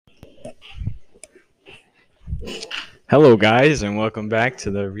Hello, guys, and welcome back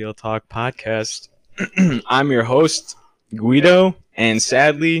to the Real Talk Podcast. I'm your host, Guido, and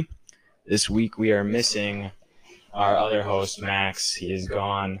sadly, this week we are missing our other host, Max. He is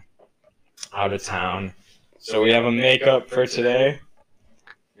gone out of town. So we have a makeup for today,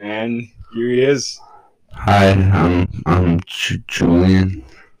 and here he is. Hi, I'm Julian.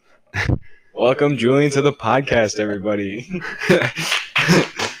 Welcome, Julian, to the podcast, everybody.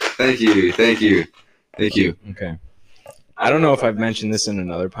 Thank you. Okay. I don't know if I've mentioned this in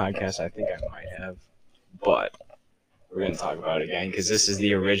another podcast. I think I might have, but we're going to talk about it again because this is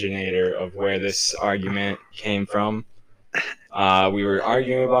the originator of where this argument came from. We were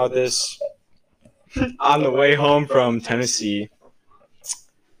arguing about this on the way home from Tennessee.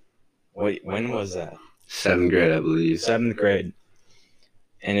 Wait, when was that? 7th grade, I believe. 7th grade.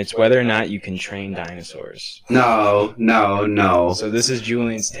 And it's whether or not you can train dinosaurs. No. So this is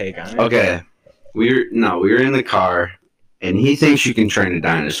Julian's take on it. Okay, we were in the car, and he thinks you can train a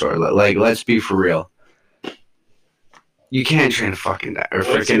dinosaur. Like, let's be for real. You can't train a freaking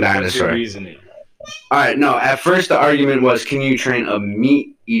dinosaur. What's your reasoning? All right, no. At first, the argument was, can you train a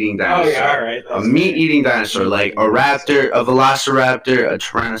meat-eating dinosaur? Oh, yeah, all right. A meat-eating dinosaur, like a raptor, a velociraptor, a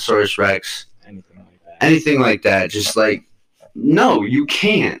Tyrannosaurus Rex. Anything like that. Just like, no, you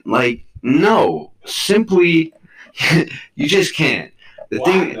can't. Like, no. Simply, you just can't.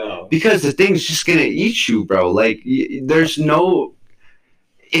 Because the thing's just gonna eat you, bro. Like, there's no.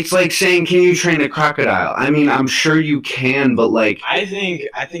 It's like saying, can you train a crocodile? I mean, I'm sure you can, but like, I think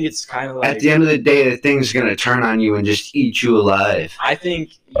it's kind of like, at the end of the day, the thing's gonna turn on you and just eat you alive. I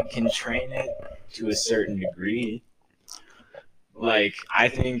think you can train it to a certain degree. Like, I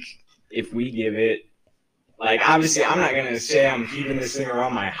think if we give it, like, obviously, I'm not gonna say I'm keeping this thing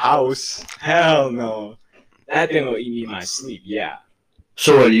around my house. Hell no, that thing will eat me in my sleep. Yeah.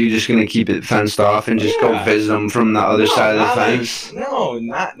 So what, are you just gonna keep it fenced off and just go visit them from the other side of the fence?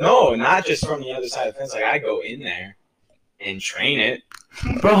 Not just from the other side of the fence. Like, I go in there and train it,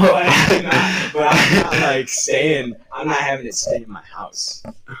 bro. I'm not like staying. I'm not having it stay in my house.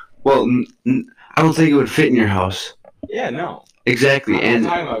 Well, I don't think it would fit in your house. Yeah, no. Exactly, I'm not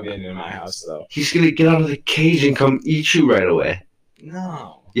talking about getting in my house though. He's gonna get out of the cage and come eat you right away.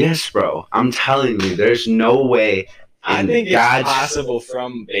 No. Yes, bro. I'm telling you, there's no way. I think it's possible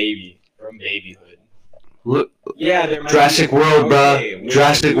from babyhood. Look, yeah, there might Jurassic World, bro.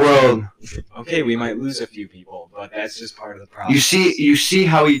 Jurassic World. Okay, we might lose a few people, but that's just part of the problem. You see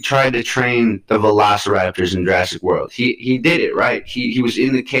how he tried to train the velociraptors in Jurassic World. He did it, right? He was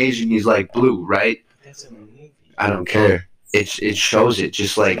in the cage and he's like blue, right? That's a movie. I don't care. It shows it.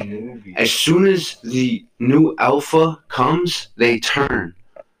 Just like as soon as the new alpha comes, they turn.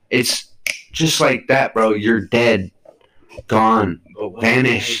 It's just like that, bro. You're dead. Gone,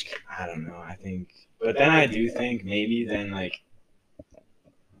 vanished. Like, I don't know. But then I do think maybe then, like,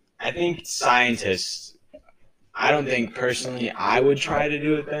 I think scientists. I don't think personally I would try to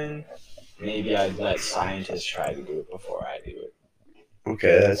do it then. Maybe I'd let scientists try to do it before I do it.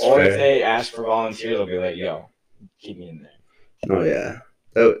 Okay, that's or fair. If they ask for volunteers, they'll be like, "Yo, keep me in there." Oh yeah.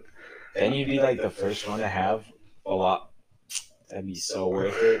 Then you'd be like the first one to have a lot. That'd be so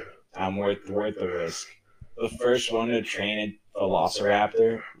worth it. I'm worth the risk. The first one to train a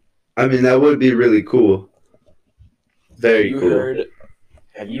velociraptor. I mean, that would be really cool. Very cool.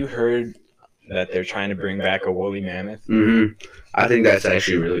 Have you heard that they're trying to bring back a woolly mammoth? Mm-hmm. I think that's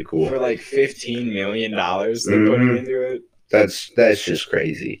actually really cool. For like $15 million they're putting into it. That's just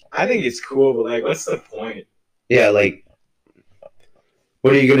crazy. I think it's cool, but like, what's the point? Yeah, like,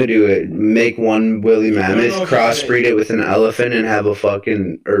 what are you gonna do? Make one woolly mammoth, crossbreed it with an elephant, and have a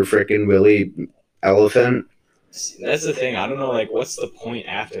frickin' woolly elephant? That's the thing. I don't know, like, what's the point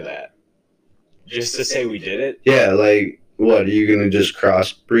after that? Just to say we did it? Yeah, like, what, are you going to just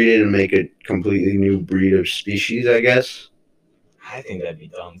crossbreed it and make a completely new breed of species, I guess? I think that'd be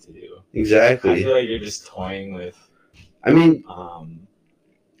dumb to do. Exactly. I feel like you're just toying with... I mean...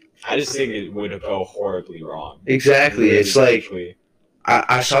 I just think it would go horribly wrong. Exactly. Really, it's like...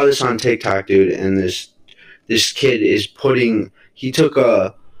 I saw this on TikTok, dude, and this kid is putting... He took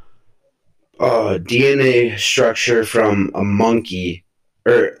a DNA structure from a monkey,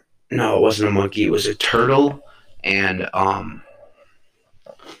 or no, it wasn't a monkey, it was a turtle, and I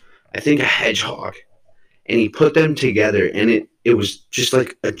think a hedgehog, and he put them together, and it was just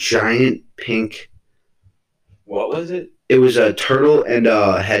like a giant pink. What was it? It was a turtle and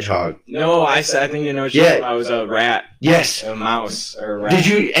a hedgehog. No, I think you know what you're talking about. It was a rat. Yes. A mouse or a rat. Did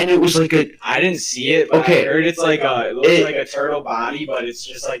you? And it was like a... I didn't see it, but okay. I heard it's like it looks like a turtle body, but it's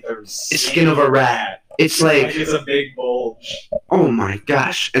just like the skin of a rat. it's Like it's a big bulge. oh my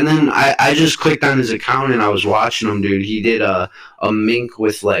gosh. And then I just clicked on his account and I was watching him, dude. He did a mink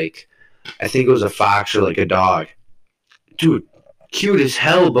with like, I think it was a fox or like a dog. Dude, cute as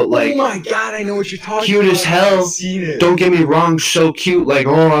hell, but like, oh my god, I know what you're talking cute about. as hell. I've seen it. Don't get me wrong, so cute. Like,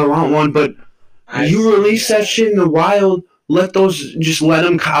 oh, I want one, but you release that shit in the wild, let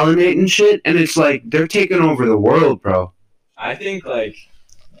them colonate and shit, and it's like they're taking over the world, bro. I think like,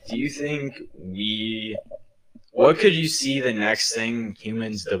 do you think what could you see the next thing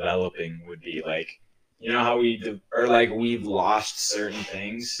humans developing would be like? You know how we've lost certain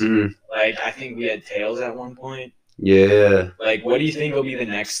things. Mm. Like I think we had tails at one point. Yeah. Like, what do you think will be the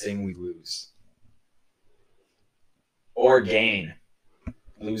next thing we lose? Or gain?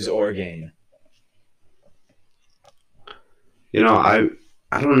 Lose or gain? You know,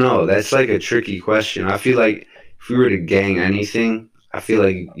 I don't know. That's like a tricky question. I feel like if we were to gain anything, I feel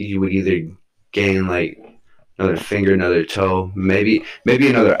like you would either gain like another finger, another toe, maybe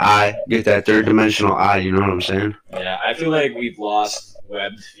another eye. Get that third dimensional eye. You know what I'm saying? Yeah, I feel like we've lost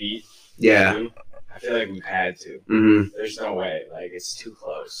webbed feet. Yeah. Too. I feel like we've had to. Mm-hmm. There's no way. Like it's too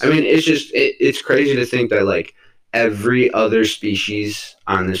close. I mean, it's just it's crazy to think that like every other species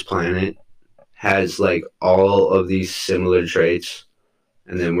on this planet has like all of these similar traits,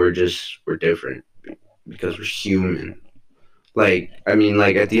 and then we're different because we're human. Like, I mean,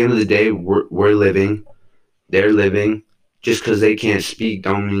 like at the end of the day, we're living, they're living. Just because they can't speak,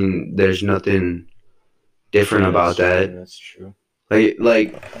 don't mean there's nothing different about that. That's true.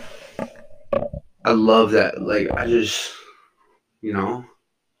 Like, I love that. Like, I just, I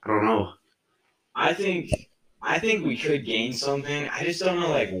don't know. I think we could gain something. I just don't know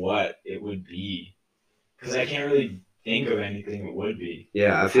like what it would be, because I can't really think of anything it would be.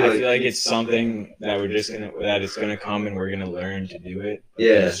 Yeah, I feel like it's something that it's gonna come and we're gonna learn to do it.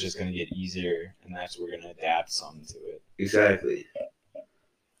 Yeah, it's just gonna get easier, and we're gonna adapt something to it. Exactly.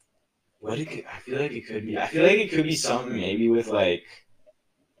 I feel like it could be. I feel like it could be something maybe with like.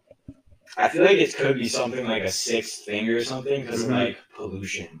 I feel like it could be something like a sixth finger or something because of like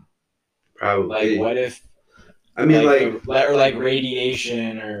pollution. Probably. Like what if? I mean, or like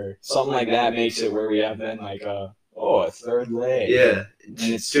radiation or something like that makes it where we have then like a third leg. Yeah, and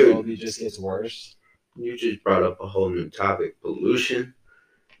it slowly just gets worse. You just brought up a whole new topic: pollution.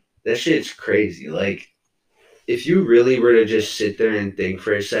 That shit's crazy. Like, if you really were to just sit there and think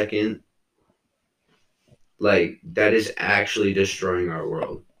for a second, like that is actually destroying our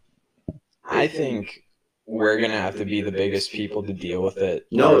world. I think we're gonna have to be the biggest people to deal with it.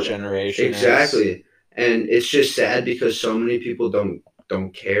 No, our generation. Exactly. And it's just sad because so many people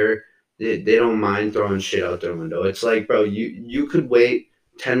don't care. They don't mind throwing shit out their window. It's like, bro, you could wait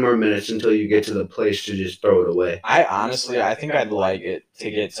 10 more minutes until you get to the place to just throw it away. I think I'd like it to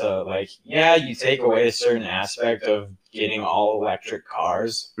get to like, yeah, you take away a certain aspect of getting all electric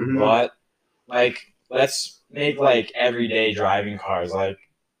cars, but like let's make like everyday driving cars. Like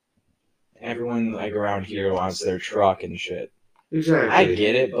everyone like around here wants their truck and shit. Exactly. I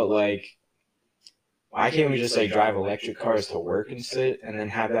get it, but like, why can't we just like drive electric cars to work and sit, and then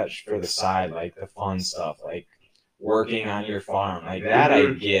have that for the side, like the fun stuff, like working on your farm, like that I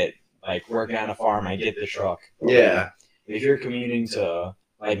get. Like working on a farm, I get the truck. Yeah. If you're commuting to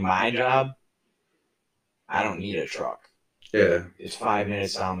like my job, I don't need a truck. Yeah. It's 5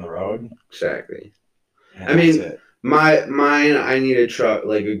 minutes down the road. Exactly. I mean, mine, I need a truck,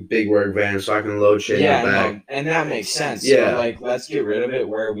 like a big work van, so I can load shit in the back. No, and that makes sense. Yeah. But like, let's get rid of it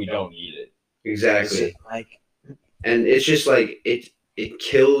where we don't need it. Exactly. And it's just like it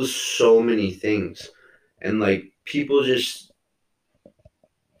kills so many things, and like people just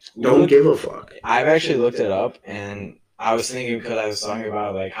don't give a fuck. I've actually looked it up, and I was thinking because I was talking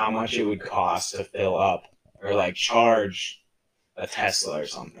about like how much it would cost to fill up or like charge a Tesla or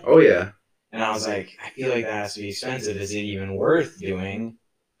something. Oh yeah. And I was like, I feel like that has to be expensive. Is it even worth doing?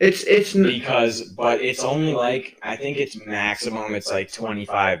 But it's only like, I think it's maximum. It's like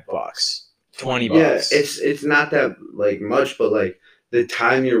 $25. $20. Yeah, it's not that like much, but like the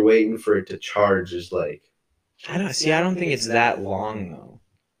time you're waiting for it to charge is like. I don't think it's that long though.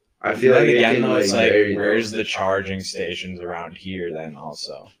 I feel like again though, it's like where's the charging stations around here then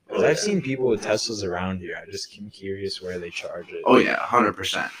also? Because I've seen people with Teslas around here. I just am curious where they charge it. Oh yeah,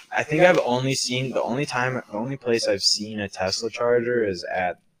 100%. I think I've only seen the only place I've seen a Tesla charger is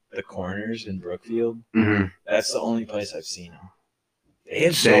at the Corners in Brookfield. Mm-hmm. That's the only place I've seen them. They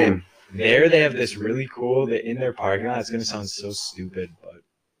have Same. They have this really cool that in their parking lot. It's gonna sound so stupid, but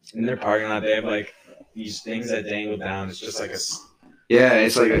in their parking lot they have like these things that dangle down. It's just like Yeah,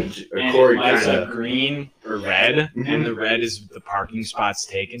 it's like a and cord it lights kind up of. green or red, Mhm. and the red is the parking spot's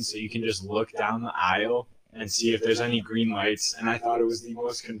taken, so you can just look down the aisle and see if there's any green lights. And I thought it was the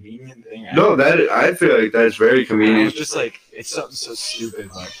most convenient thing ever. No, I feel like that's very And I was convenient. just like, it's something so stupid,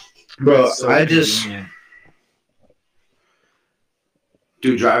 but Bro, it's so I just convenient.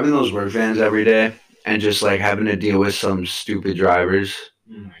 do driving those work vans every day and just like having to deal with some stupid drivers.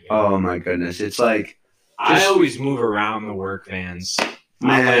 Oh my goodness, it's like I always move around the work vans.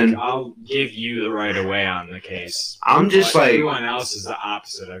 man. I'll give you the right of way on the case. I'm just But like everyone else is the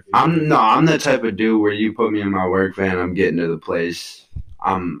opposite. I feel I'm the type of dude where you put me in my work van, I'm getting to the place,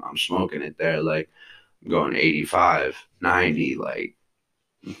 I'm smoking it there. Like I'm going 85, 90, like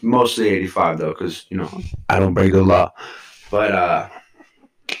mostly 85 though, because you know I don't break the law. But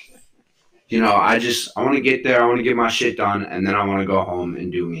you know, I want to get there, I want to get my shit done, and then I want to go home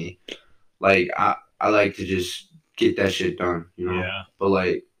and do me. Like I like to just get that shit done, you know. Yeah. But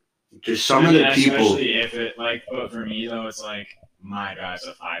like, just some of the people. Especially if it like, but for me though, it's like my drive's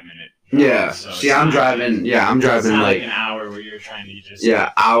a 5-minute. Yeah. So See, I'm driving. Yeah, I'm driving like an hour where you're trying to just.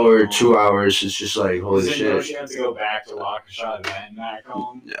 Yeah, hour, 2 hours. It's just like holy shit. Don't you have to go back to Waukesha then back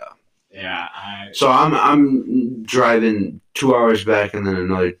home? Yeah. Yeah. So I'm driving 2 hours back and then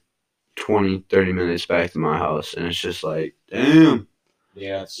another 20, 30 minutes back to my house, and it's just like, damn.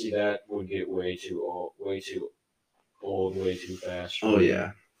 Yeah. See, that would get way too old, way too fast. Oh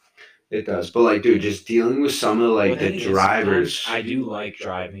yeah. It does, but like, dude, just dealing with some of like the drivers. I do like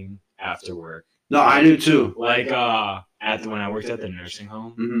driving after work. No, I do too. Like when I worked at the nursing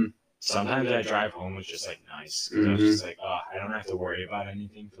home, Mm-hmm. sometimes I drive home was just like nice because I was just like, oh, I don't have to worry about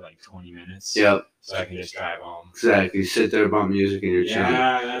anything for like 20 minutes. Yep. So I can just drive home. Exactly. Sit there, bump music, and you're chilling.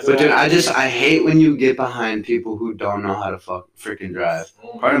 Yeah. But dude, I hate when you get behind people who don't know how to freaking drive.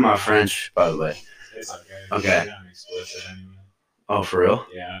 Pardon my French, by the way. It's okay. Okay. I'm explicit anyway. Oh, for real?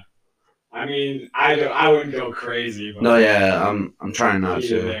 Yeah. I mean, I wouldn't go crazy. But no, yeah, I'm trying not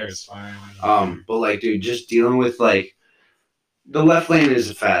to. There's fine. But like, dude, just dealing with like, the left lane is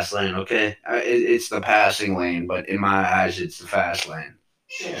the fast lane, okay? It's the passing lane, but in my eyes, it's the fast lane.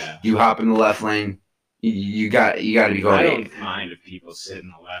 Yeah. You hop in the left lane, you got to be going. I don't mind if people sit in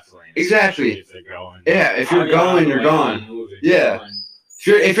the left lane. Exactly. If they're going. Yeah, if you're going, you're going. Yeah.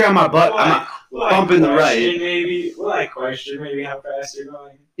 If you're on my butt, I'm not bumping the right. Maybe. Will I question maybe how fast you're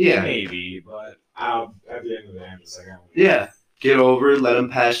going? Yeah. Maybe, but at the end of the day, I'm just like, yeah. Get over it, let them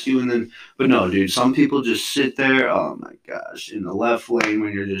pass you, and then. But no, dude, some people just sit there. Oh my gosh, in the left lane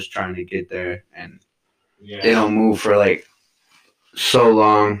when you're just trying to get there, and they don't move for like so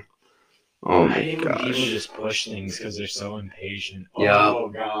long. Oh my gosh. People just push things because they're so impatient. Yeah. Oh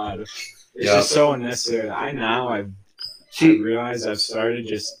god, it's just so unnecessary. I realize I've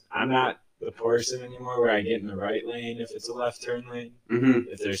started I'm not the person anymore where I get in the right lane if it's a left turn lane.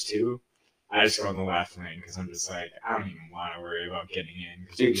 Mm-hmm. If there's two, I just go in the left lane because I'm just like, I don't even want to worry about getting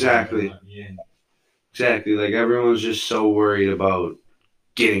in. Exactly. Exactly. Like, everyone's just so worried about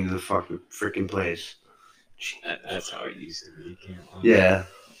getting to the freaking place. That's how it used to be. Yeah.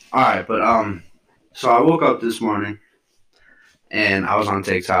 All right, but so I woke up this morning, and I was on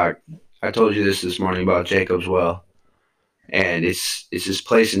TikTok. I told you this morning about Jacob's Well, and it's this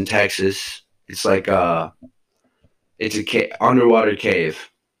place in Texas. It's like it's a underwater cave.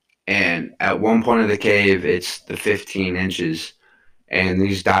 And at one point of the cave, it's the 15 inches. And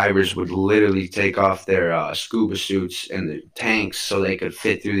these divers would literally take off their scuba suits and the tanks so they could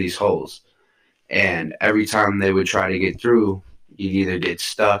fit through these holes. And every time they would try to get through, you'd either get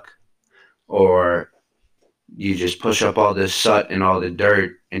stuck or you just push up all this soot and all the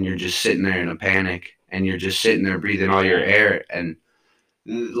dirt and you're just sitting there in a panic and you're just sitting there breathing all your air. And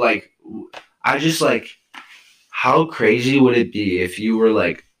like, I just like, how crazy would it be if you were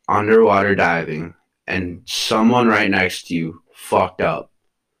like, underwater diving and someone right next to you fucked up,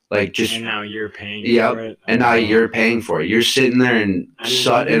 like just and now you're paying for it. And now you're paying for it. You're sitting there and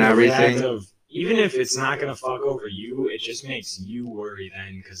soot and everything. Even if it's not gonna fuck over you, it just makes you worry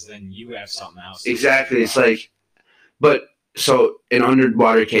then, because then you have something else. Exactly. It's like, but so in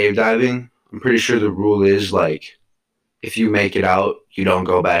underwater cave diving, I'm pretty sure the rule is like, if you make it out, you don't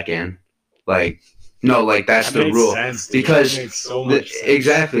go back in. Like. No, like that's the rule. Because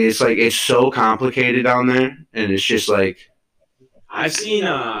exactly, it's like it's so complicated down there, and it's just like I've seen.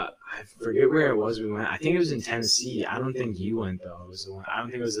 I forget where it was. We went. I think it was in Tennessee. I don't think you went though. I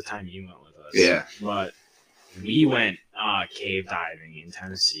don't think it was the time you went with us. Yeah. But we went cave diving in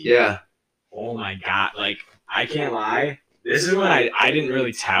Tennessee. Yeah. Oh my god! Like I can't lie. This is when I didn't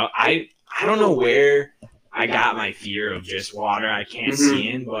really tell. I don't know where I got my fear of just water I can't see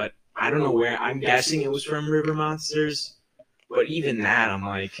in, but. I don't know where. I'm guessing it was from river monsters, But even that, I'm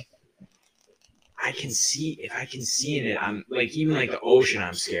like, I can see in it. I'm like, even like the ocean,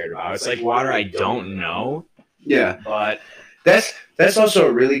 I'm scared about. It's like water I don't know. Yeah, but that's also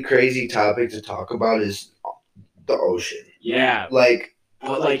a really crazy topic to talk about is the ocean. Yeah, like,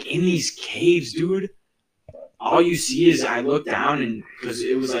 but like in these caves, dude, all you see is I look down and because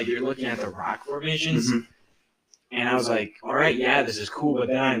it was like you're looking at the rock formations. Mm-hmm. And I was like, all right, yeah, this is cool. But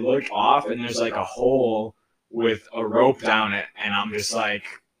then I look off and there's like a hole with a rope down it. And I'm just like,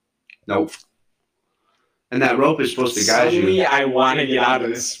 nope. And that rope is supposed to guide you. Suddenly, I want to get out of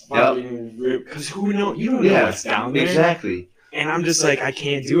this fucking rope. Because who knows? You don't know what's down there. Exactly. And I'm just like, I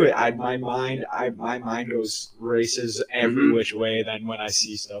can't do it. My mind goes races every which way then when I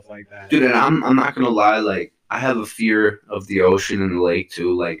see stuff like that. Dude, and I'm not going to lie. Like, I have a fear of the ocean and the lake,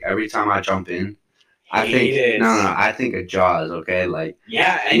 too. Like, every time I jump in, I think of Jaws, okay? Like,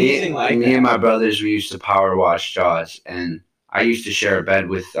 yeah, anything like that. Me and my brothers, we used to power watch Jaws, and I used to share a bed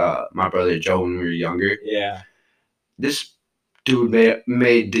with my brother Joe when we were younger. Yeah. This dude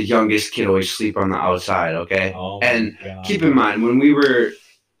made the youngest kid always sleep on the outside, okay? Oh and God. Keep in mind, when we were,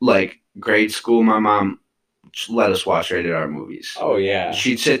 like, grade school, my mom let us watch rated R movies. Oh, yeah.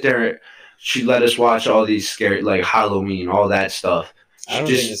 She'd sit there, she'd let us watch all these scary, like, Halloween, all that stuff. I don't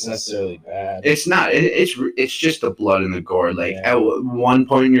think it's necessarily bad. It's not. It's just the blood and the gore. Like, at one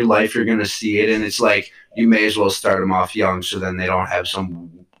point in your life, you're going to see it, and it's like, you may as well start them off young so then they don't have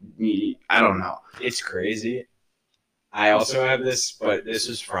some, I don't know. It's crazy. I also have this, but this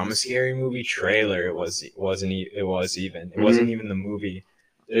was from a scary movie trailer. It wasn't even the movie.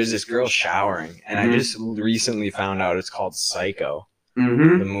 There's this girl showering, and I just recently found out it's called Psycho, the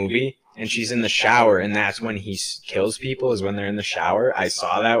movie. And she's in the shower, and that's when he kills people, is when they're in the shower. I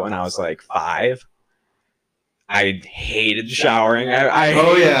saw that when I was like 5. I hated showering. I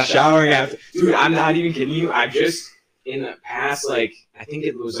hated showering after. Dude, I'm not even kidding you. I just, in the past, like, I think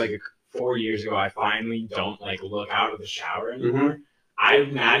it was like 4 years ago, I finally don't like look out of the shower anymore.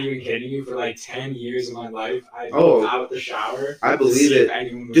 I'm not even kidding you. For like 10 years of my life, I look out of the shower. I believe it.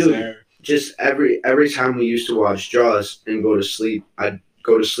 Anyone was Dude, there. Just every time we used to watch Jaws and go to sleep, I'd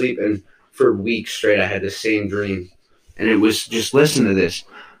go to sleep, and for weeks straight I had the same dream. And it was, just listen to this,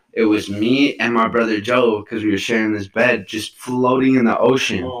 it was me and my brother Joe, because we were sharing this bed, just floating in the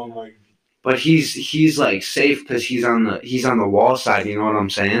ocean. Oh my. But he's like safe because he's on the wall side, you know what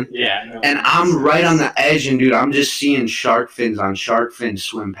I'm saying? Yeah. No, and I'm right on the edge, and dude, I'm just seeing shark fins on shark fins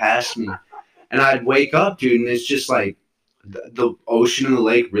swim past me. And I'd wake up, dude, and it's just like the ocean and the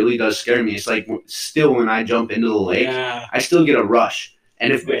lake really does scare me. It's like, still when I jump into the lake, I still get a rush.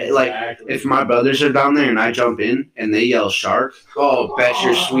 And if my brothers are down there and I jump in and they yell shark, oh, bet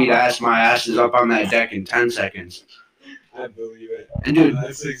your sweet ass my ass is up on that deck in 10 seconds. I believe it. And dude,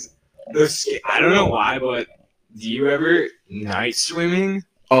 I don't know why, but do you ever night swimming?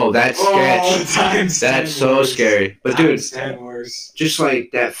 Oh, that's sketch. That's so worse. Scary. But dude, 10 worse. Just like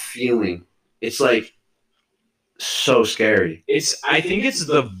that feeling, it's like so scary. I think it's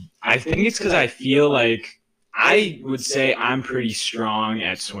because I feel like I would say I'm pretty strong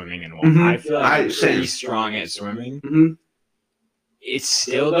at swimming and water. I feel like I'm pretty strong at swimming. It's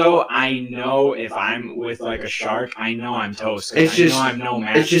still, though, I know if I'm with like a shark, I know I'm toast. I know I'm no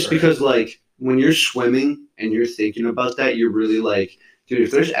match. It's just because like when you're swimming and you're thinking about that, you're really like, dude, if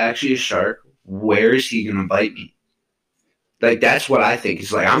there's actually a shark, where is he gonna bite me? Like, that's what I think.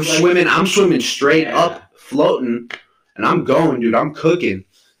 It's like I'm swimming straight up, floating, and I'm going, dude. I'm cooking.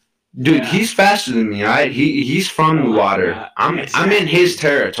 Dude, he's faster than me, all right? He's from the water. I'm in his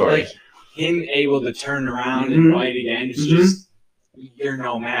territory. Like, him able to turn around and bite again, it's just, you're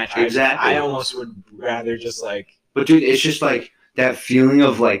no match. Exactly. I almost would rather just like... But dude, it's just like that feeling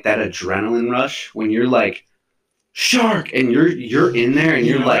of like that adrenaline rush when you're like, shark, and you're in there and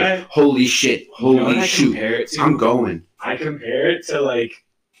you're like, holy shit, holy shoot, I'm going. I compare it to like,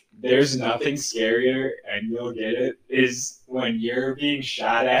 there's nothing scarier, and you'll get it, is when you're being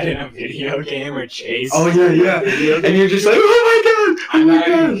shot at in a video game or chased. Oh, yeah. And you're just like, oh my god, oh my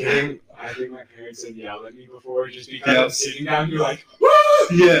god. I think my parents have yelled at me before just because I'm sitting down and you're like, woo!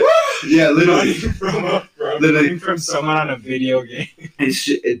 Yeah, literally. Running from someone on a video game.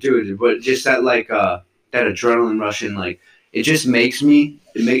 Dude, but just that like, that adrenaline rush, and like, it just makes me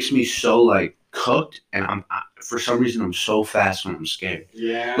so like cooked, and for some reason I'm so fast when I'm scared.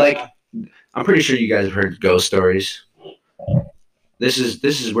 Yeah. Like, I'm pretty sure you guys have heard ghost stories. This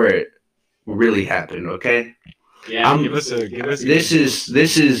is where it really happened, okay? Yeah. Give us this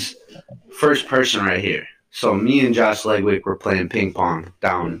is first person right here. So me and Josh Legwick were playing ping pong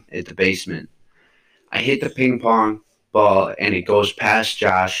down at the basement. I hit the ping pong ball and it goes past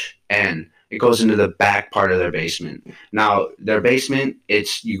Josh, and It goes into the back part of their basement. Now, their basement,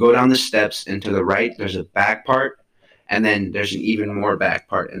 you go down the steps, and to the right, there's a back part, and then there's an even more back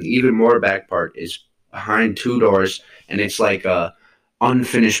part. And the even more back part is behind 2 doors, and it's like a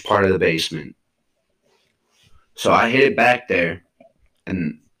unfinished part of the basement. So I hit it back there,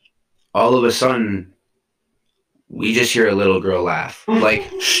 and all of a sudden, we just hear a little girl laugh. Like,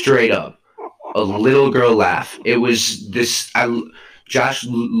 straight up. A little girl laugh. It was this... Josh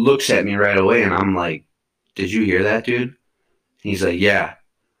looks at me right away, and I'm like, did you hear that, dude? And he's like, yeah.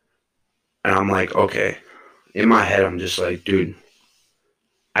 And I'm like, okay. In my head, I'm just like, dude,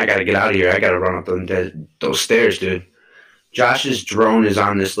 I got to get out of here. I got to run up those stairs, dude. Josh's drone is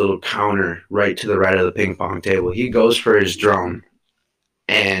on this little counter right to the right of the ping pong table. He goes for his drone,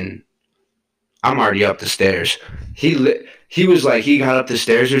 and I'm already up the stairs. He was like, he got up the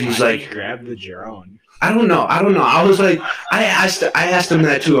stairs, dude. He's like, grab the drone. I don't know. I was like, I asked him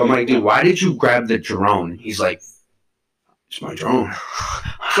that too. I'm like, dude, why did you grab the drone? He's like, it's my drone.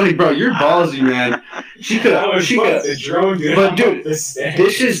 I was like, bro, you're ballsy, man. She could the drone, dude. But dude, this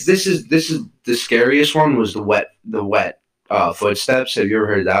is the scariest one. Was the wet footsteps. Have you ever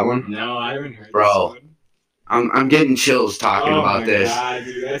heard that one? No, I haven't heard. Bro, this one. I'm getting chills talking about this. God,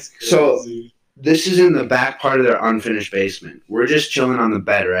 dude, that's crazy. So this is in the back part of their unfinished basement. We're just chilling on the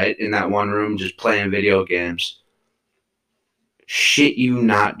bed, right? In that one room, just playing video games. Shit you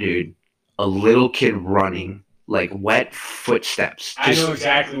not, dude. A little kid running, like wet footsteps. I know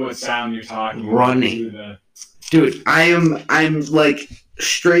exactly what sound you're talking about. Running. Dude, I'm like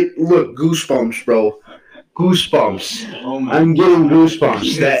straight, look, goosebumps, bro. Goosebumps. Oh my I'm getting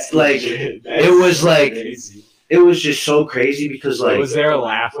goosebumps. That's That, like, legit. it was like... Crazy. It was just so crazy because, like... Was there a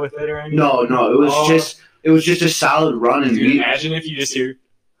laugh with it or anything? No, it was just a solid run. And dude, imagine if you just hear,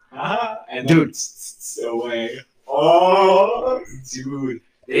 and then dude, away. Oh, dude.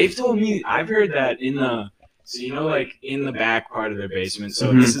 They've told me, I've heard that in the, so you know, like, in the back part of their basement.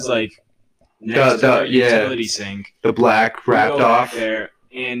 So this is, like, next to their utility sink. The black wrapped off. There,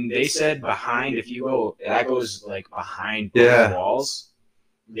 and they said behind, if you go, that goes, like, behind the walls.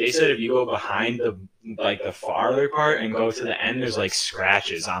 They said if you go behind the farther part and go to the end, there's like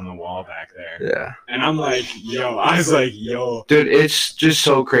scratches on the wall back there. Yeah. And I'm like, yo, I was like, yo. Dude, it's just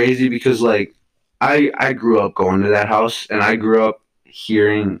so crazy because like I grew up going to that house and I grew up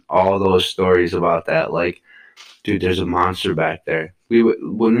hearing all those stories about that. Like, dude, there's a monster back there.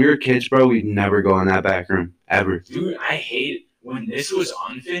 When we were kids, bro, we'd never go in that back room ever. Dude, I hate it. When this was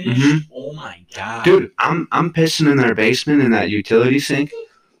unfinished, oh my god. Dude, I'm pissing in their basement in that utility sink.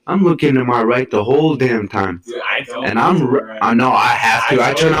 I'm looking to my right the whole damn time. Dude, I don't. And I know I have to.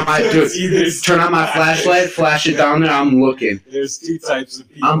 I turn on my flashlight, flash it down there. I'm looking. There's two types of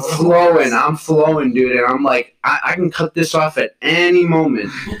people. I'm flowing, dude. And I'm like, I can cut this off at any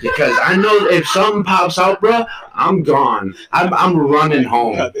moment because I know if something pops out, bro, I'm gone. I'm running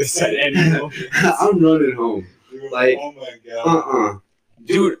home. Cut this at any moment. I'm running home. Dude, like, oh my god.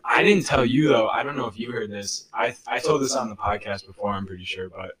 Dude, I didn't tell you though. I don't know if you heard this. I told this on the podcast before, I'm pretty sure,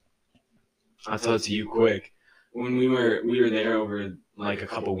 but I'll tell it to you quick. When we were there over like a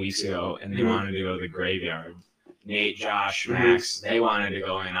couple weeks ago, and they wanted to go to the graveyard. Nate, Josh, Max, they wanted to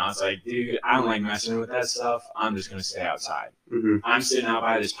go in. I was like, dude, I don't like messing with that stuff. I'm just gonna stay outside. I'm sitting out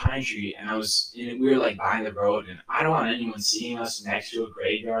by this pine tree, and we were like by the road, and I don't want anyone seeing us next to a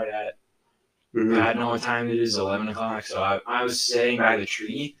graveyard at. I don't know what time it is, 11 o'clock. So I was sitting by the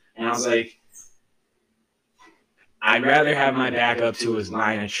tree, and I was like, I'd rather have my back up to a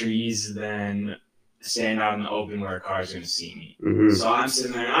line of trees than stand out in the open where a car's going to see me. So I'm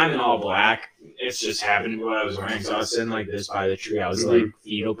sitting there. I'm in all black. It's just happened to be what I was wearing. So I was sitting like this by the tree. I was like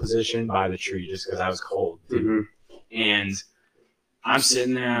fetal position by the tree just because I was cold. And I'm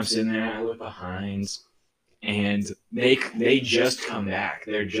sitting there. I look behind. And they just come back.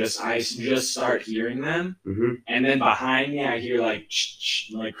 I just start hearing them, and then behind me I hear like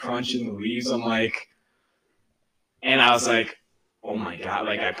crunching the leaves. I'm like, and I was like, oh my god!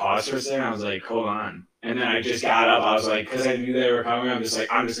 Like I paused for a second. I was like, hold on, and then I just got up. I was like, because I knew they were coming. I'm just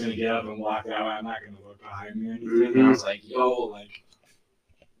gonna get up and walk that way. I'm not gonna look behind me or anything. And I was like, yo, like,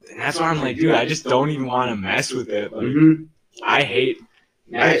 and that's why I'm like, dude, I just don't even want to mess with it. Like, I hate.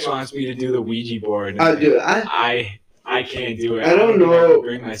 Max wants me to do the Ouija board. I can't do it. I don't know.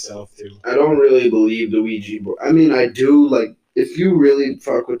 Bring myself to. I don't really believe the Ouija board. I mean, I do. Like, if you really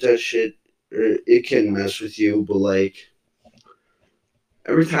fuck with that shit, it can mess with you. But like,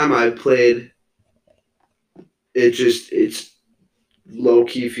 every time I played, it's low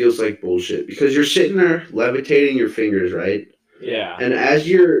key feels like bullshit because you're sitting there levitating your fingers, right? Yeah. And as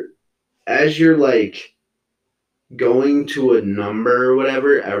you're like going to a number or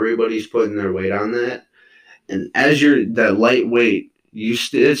whatever, everybody's putting their weight on that. And as you're that lightweight,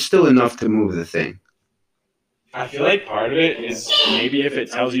 it's still enough to move the thing. I feel like part of it is maybe if it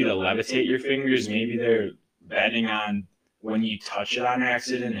tells you to levitate your fingers, maybe they're betting on when you touch it on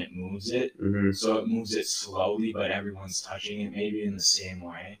accident, it moves it. Mm-hmm. So it moves it slowly, but everyone's touching it maybe in the same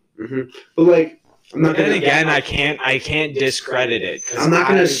way. Mm-hmm. But like, I'm not. But then again, I can't discredit it because I'm not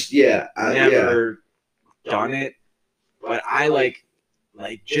gonna. Yeah, never done it. But I like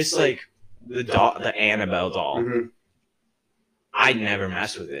just like the Annabelle doll. Mm-hmm. I'd never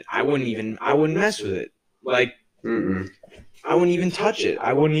mess with it. I wouldn't mess with it. Like. Mm-mm. I wouldn't even touch it.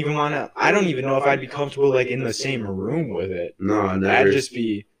 I wouldn't even want to. I don't even know if I'd be comfortable like in the same room with it. No, never. That'd just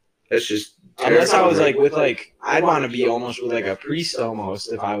be. That's just. Unless I was like with like, I'd want to be almost with like a priest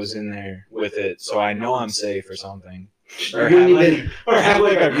almost if I was in there with it, so I know I'm safe or something. Or have like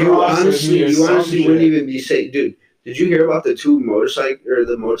a cross. You honestly wouldn't even be safe, dude. Did you hear about the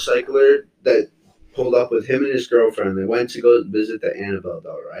motorcycler that pulled up with him and his girlfriend? They went to go visit the Annabelle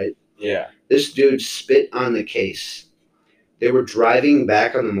doll, right? Yeah. This dude spit on the case. They were driving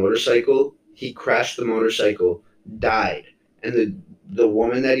back on the motorcycle. He crashed the motorcycle, died, and the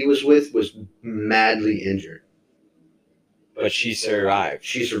woman that he was with was madly injured. But she survived.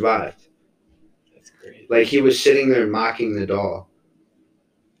 She survived. That's great. Like he was sitting there mocking the doll.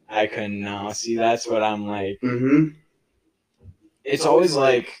 I couldn't know. See, that's what I'm like. Mm-hmm. It's always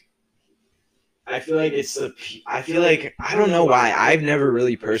like. I feel like I don't know why I've never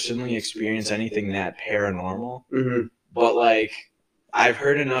really personally experienced anything that paranormal. Mm-hmm. But like I've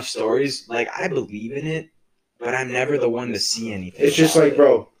heard enough stories, like I believe in it, but I'm never the one to see anything. It's just like,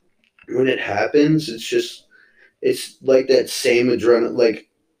 bro, when it happens, it's like that same adrenaline. Like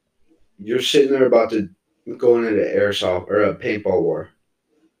you're sitting there about to go into an airsoft or a paintball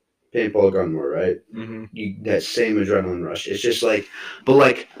gun war, right? Mm-hmm. That same adrenaline rush. It's just like, but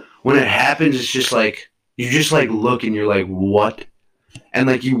like when it happens, it's just like you just like look and you're like, what? And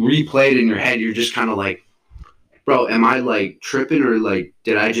like you replay it in your head, you're just kind of like, bro, am I like tripping or like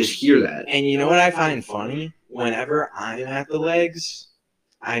did I just hear that? And you know what I find funny? Whenever I'm at the legs,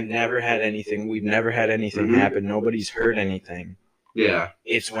 I've never had anything. We've never had anything happen. Nobody's heard anything. Yeah.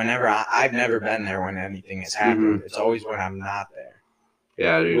 It's whenever I've never been there when anything has happened. Mm-hmm. It's always when I'm not there.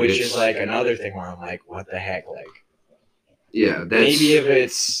 Yeah, dude. Which is like another thing where I'm like, what the heck, like. Yeah, that's maybe if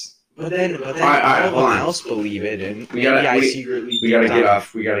it's. But then everyone else believe it, and we gotta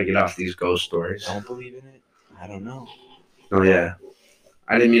get off these ghost stories. Don't believe in it. I don't know. Oh yeah,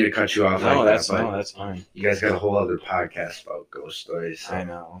 I didn't mean to cut you off. That's fine. You guys got a whole other podcast about ghost stories. So I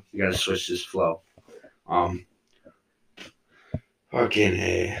know. You gotta switch this flow. Fucking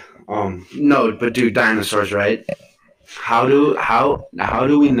hey. No, but dude, dinosaurs, right? How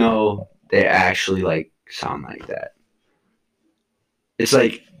do we know they actually like sound like that? It's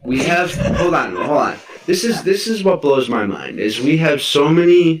like we have. Hold on. This is what blows my mind. Is we have so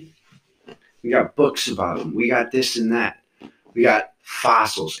many. We got books about them. We got this and that. We got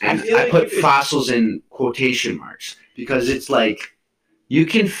fossils, and I put fossils in quotation marks because it's like you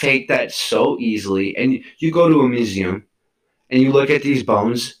can fake that so easily. And you go to a museum, and you look at these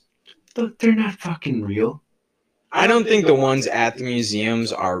bones. They're not fucking real. I don't think the ones at the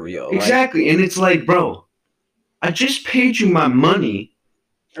museums are real. Exactly, and it's like, bro, I just paid you my money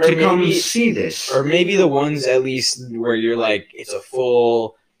to come see this. Or maybe the ones at least where you're like, it's a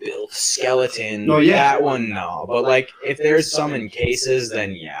full built skeleton. No, yeah. That one, no. But like, if there's some in cases,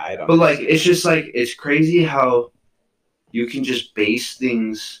 then yeah, I don't. But like, it's just like, it's crazy how you can just base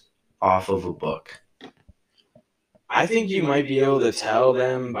things off of a book. I think you might be able to tell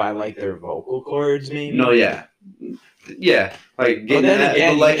them by like their vocal cords, maybe. No, yeah. Yeah, like getting that,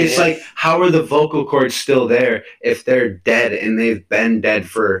 but like it's like, how are the vocal cords still there if they're dead and they've been dead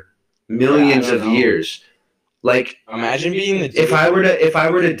for millions of years? Like, imagine being the dude. If I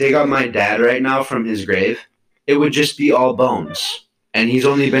were to dig up my dad right now from his grave, it would just be all bones, and he's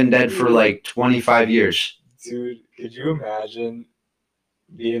only been dead for like 25 years. Dude, could you imagine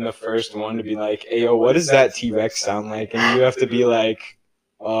being the first one to be like, "Hey, yo, what does that T-Rex sound like?" And you have to be like,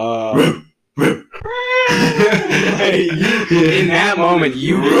 in that moment,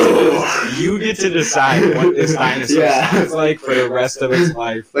 you get to decide what this dinosaur sounds like for the rest of its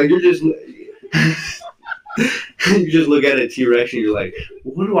life. Like you just look at a T-Rex and you're like,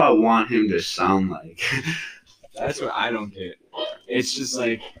 what do I want him to sound like? That's what I don't get. It's just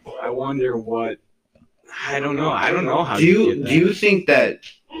like, I wonder what. I don't know. I don't know how. Do you think that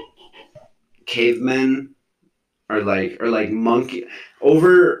cavemen are like monkey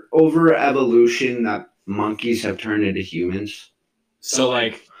over evolution that monkeys have turned into humans? So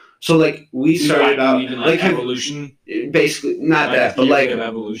like So like we started out like evolution. Basically, not like that, but like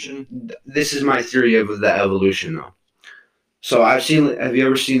evolution. This is my theory of the evolution, though. So I've seen. Have you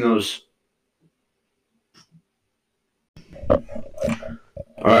ever seen those? All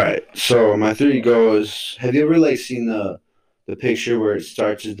right. So my theory goes. Have you ever like seen the picture where it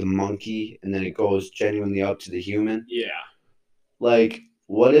starts as the monkey and then it goes genuinely up to the human? Yeah. Like,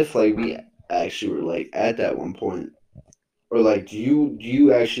 what if like we actually were like at that one point, or like do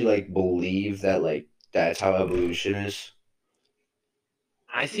you actually like believe that like that's how evolution is?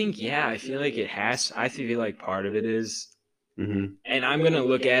 I think I feel like it has. I feel like part of it is. Mm-hmm. And I'm gonna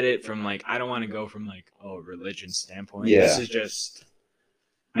look at it from like I don't want to go from like religion standpoint. Yeah. This is just.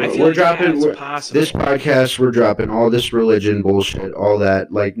 I feel We're like dropping it's possible. this podcast. We're dropping all this religion bullshit, all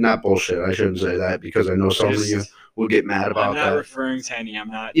that. Like not bullshit. I shouldn't say that because I know some of you will get mad about that. I'm not referring to any. I'm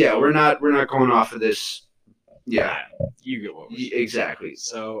not. Yeah, we're not going off of this. Yeah, you get what we're saying. Exactly.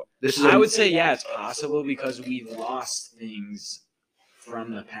 So this is. I would say it's possible because we've lost things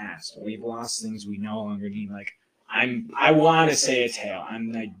from the past. We've lost things we no longer need. Like I want to say a tail.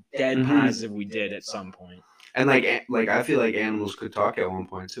 I'm like dead positive we did at some point. And like I feel like animals could talk at one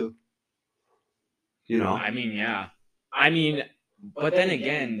point too. You know. I mean, yeah. I mean, but then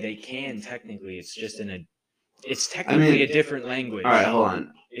again, they can technically. It's just it's technically a different language. All right, hold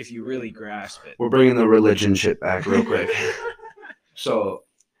on. If you really grasp it. We're bringing the religion shit back real quick. So,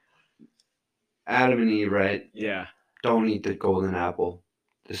 Adam and Eve, right? Yeah. Don't eat the golden apple.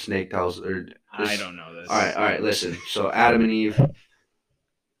 The snake tells I don't know this. All right, listen. So Adam and Eve,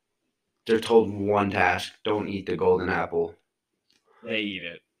 they're told one task: don't eat the golden apple. They eat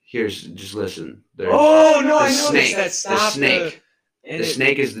it. Just listen. I know snake. That stopped the snake. The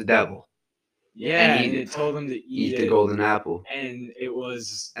snake is the devil. Yeah, and it told them to eat the golden apple. And it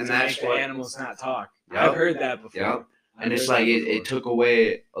was and to that's make the animals not talk. Yep. I've heard that before. Yep. And it's like it took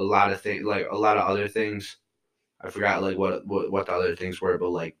away a lot of things, like a lot of other things. I forgot like what the other things were, but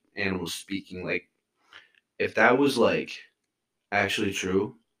like animals speaking. Like if that was like actually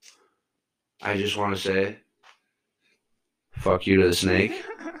true, I just want to say, fuck you to the snake.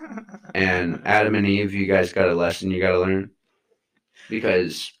 And Adam and Eve, you guys got a lesson you got to learn,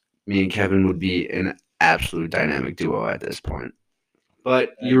 because me and Kevin would be an absolute dynamic duo at this point.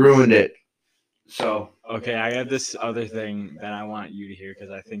 But you ruined it. So okay, I have this other thing that I want you to hear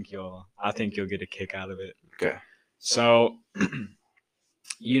because I think you'll get a kick out of it. Okay. So,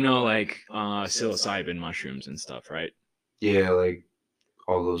 like psilocybin mushrooms and stuff, right? Yeah, like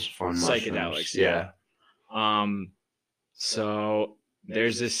all those fun psychedelics. Mushrooms. Yeah. So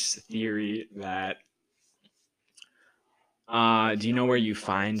there's this theory that. Do you know where you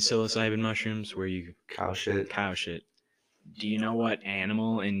find psilocybin mushrooms? Where you cow shit. Cow shit. Do you know what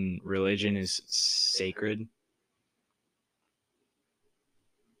animal in religion is sacred?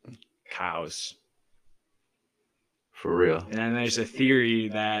 Cows. For real. And then there's a theory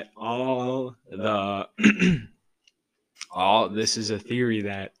that all the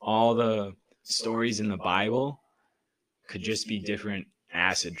stories in the Bible could just be different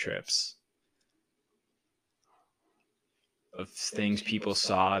acid trips of things people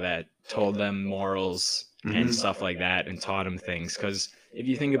saw that told them morals and stuff like that and taught them things. Because if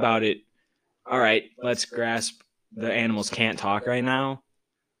you think about it, all right, let's grasp the animals can't talk right now.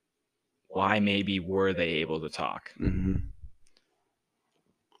 Why maybe were they able to talk?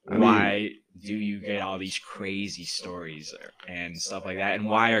 Why do you get all these crazy stories and stuff like that? And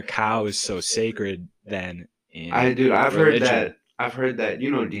why are cows so sacred then? I've heard that.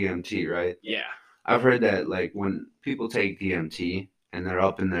 DMT, right? Yeah. I've heard that like when people take DMT and they're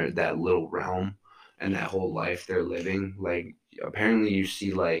up in that little realm and that whole life they're living, like apparently you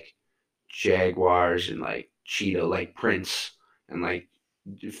see like jaguars and like cheetah, like prints and like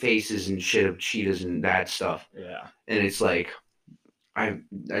faces and shit of cheetahs and that stuff. Yeah. And it's like I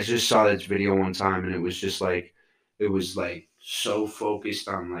just saw this video one time and it was just like it was like so focused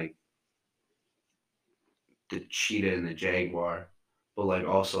on like the cheetah and the jaguar. But like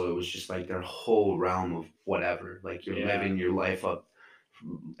also it was just like their whole realm of whatever. Like you're living your life up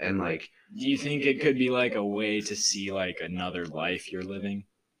and like do you think it could be like a way to see like another life you're living?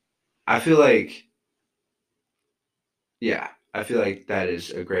 I feel like that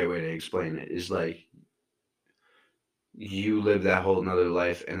is a great way to explain it. Is like you live that whole another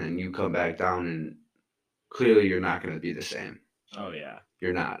life and then you come back down and clearly you're not gonna be the same. Oh yeah.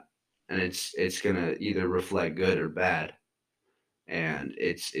 You're not. And it's gonna either reflect good or bad. And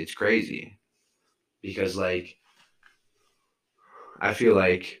it's crazy because like I feel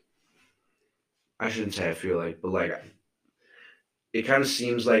like I shouldn't say I feel like, but like it kind of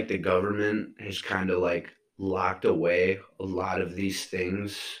seems like the government has kind of like locked away a lot of these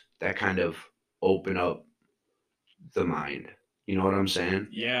things that kind of open up the mind. You know what I'm saying?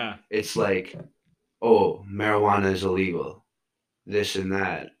 Yeah. It's like, oh, marijuana is illegal, this and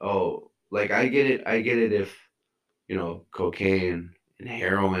that. Oh, like I get it. I get it if, cocaine and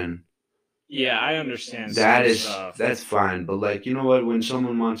heroin. Yeah, I understand some stuff. That's fine. But like, you know what? When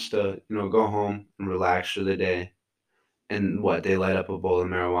someone wants to, go home and relax for the day, and what they light up a bowl of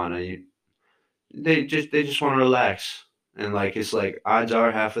marijuana, they just want to relax. And like it's like odds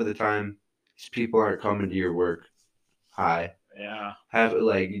are half of the time these people aren't coming to your work high. Yeah. Have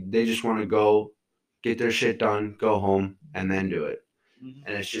like they just want to go get their shit done, go home, and then do it. Mhm.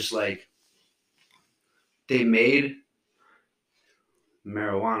 And it's just like they made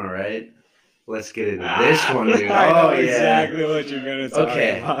marijuana, right? Let's get into this one, dude. I know Oh yeah. exactly what you're gonna talk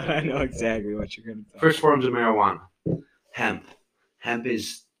Okay. about. I know exactly what you're gonna talk First about. forms of marijuana. Hemp. Hemp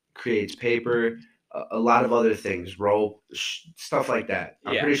creates paper, a lot of other things, rope, stuff like that.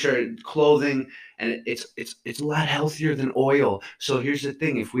 I'm Yeah. pretty sure clothing, and it's a lot healthier than oil. So here's the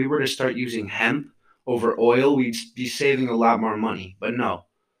thing: if we were to start using hemp over oil, we'd be saving a lot more money. But no,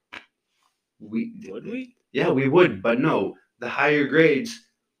 Would we? Yeah, we would, but no, the higher grades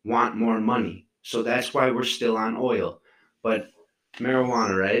want more money. So that's why we're still on oil. But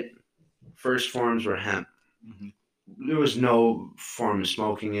marijuana, right? First forms were hemp. Mm-hmm. There was no form of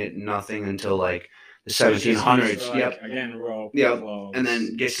smoking it, nothing until like the So it's just 1700s. used for, like, again, rope. Yep. Clothes. And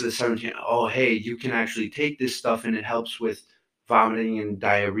then gets to the 17. Oh, hey, you can actually take this stuff and it helps with vomiting and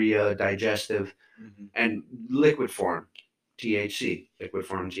diarrhea, digestive, Mhm. and liquid form, THC. Liquid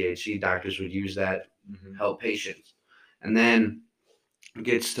form THC. Doctors would use that Mhm. help patients. And then it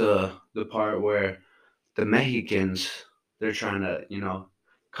gets to the part where the Mexicans, they're trying to,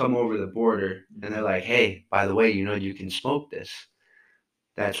 come over the border and they're like, hey, by the way, you can smoke this.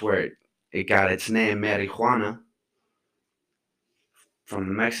 That's where it got its name, marijuana, from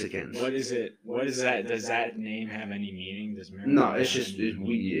the Mexicans. What is it? What is that? Does that name have any meaning? Does marijuana No, it's have just any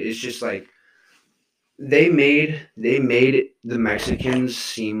meaning? it's just like they made the Mexicans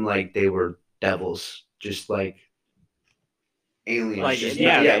seem like they were devils, just like aliens. Like, just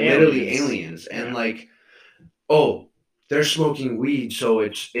yeah, yeah, the literally aliens. aliens. And Yeah. like, oh, they're smoking weed, so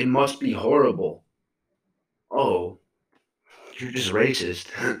it must be horrible. Oh, you're just racist.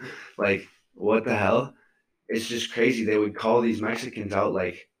 Like, what the hell? It's just crazy. They would call these Mexicans out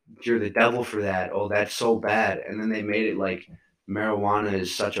like, you're the devil for that. Oh, that's so bad. And then they made it like marijuana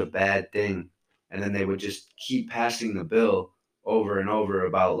is such a bad thing. And then they would just keep passing the bill over and over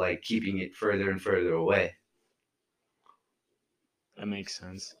about like keeping it further and further away. That makes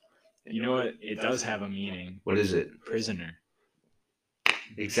sense. You know what? It does have a meaning. What is it? Prisoner.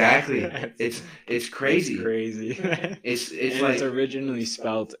 Exactly. It's crazy. It's crazy. It's and like it's originally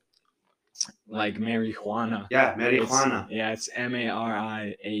spelled like marijuana. yeah, marijuana. It's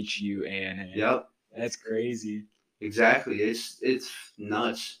MARIHUANA. Yep. That's crazy. Exactly. It's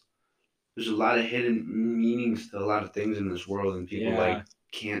nuts. There's a lot of hidden meanings to a lot of things in this world, and people like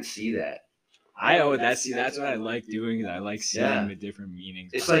can't see that. That's what I like doing. I like seeing the different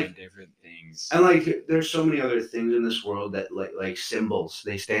meanings behind different things. And like there's so many other things in this world that like symbols.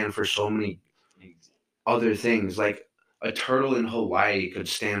 They stand for so many other things. Like a turtle in Hawaii could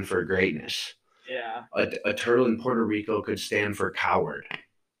stand for greatness. Yeah. A turtle in Puerto Rico could stand for coward.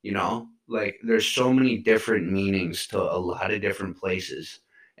 Like there's so many different meanings to a lot of different places.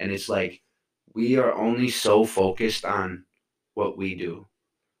 And it's like we are only so focused on what we do.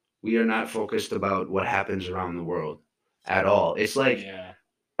 We are not focused about what happens around the world at all. It's like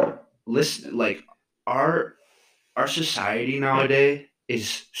listen, like our society nowadays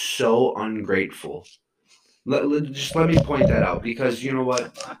is so ungrateful. Just let me point that out, because you know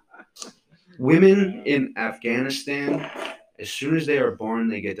what? Women in Afghanistan, as soon as they are born,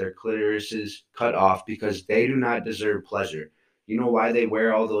 they get their clitorises cut off because they do not deserve pleasure. You know why they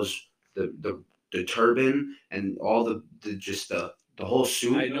wear all those the turban and all the whole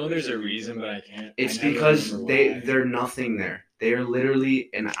suit? I know there's a reason, but I can't. It's because they're nothing there. They are literally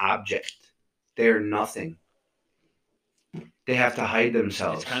an object. They are nothing. They have to hide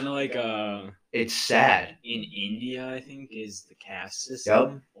themselves. It's kind of like It's sad. In India, I think, is the caste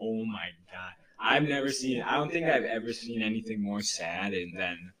system. Yep. Oh my god. I don't think I've ever seen anything more sad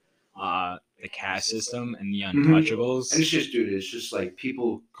than the caste system and the untouchables. And it's just like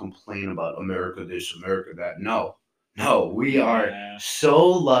people complain about America this, America that. No, we are so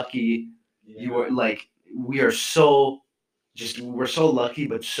lucky. You are like, we are so we're so lucky,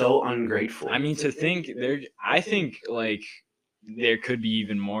 but so ungrateful. I mean, to think I think like there could be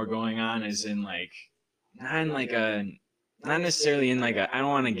even more going on, as in like not necessarily in like I don't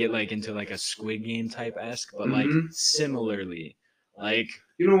want to get like into like a Squid Game type esque, but like similarly, Like,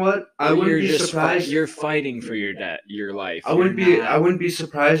 you know what? I wouldn't be surprised. You're fighting for your life. I wouldn't be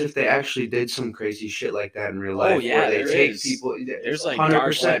surprised if they actually did some crazy shit like that in real life. Oh yeah, where they take people. There's like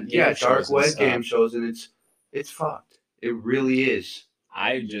 100%. Yeah, dark web game game shows, and it's fucked. It really is.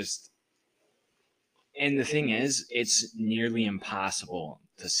 And the thing is, it's nearly impossible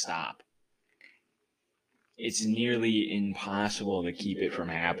to stop. It's nearly impossible to keep it from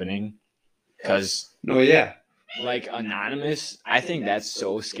happening. Because, no, yeah. Like, Anonymous, I think that's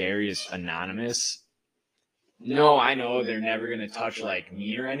so scary as Anonymous. No, I know they're never going to touch, like,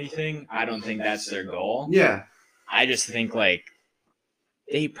 me or anything. I don't think that's their goal. Yeah. I just think, like,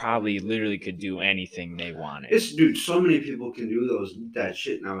 they probably literally could do anything they wanted. Dude, so many people can do that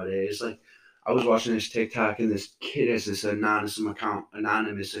shit nowadays. Like, I was watching this TikTok, and this kid has this anonymous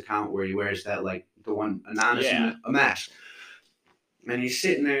account where he wears that, like, the one anonymous a mask. And he's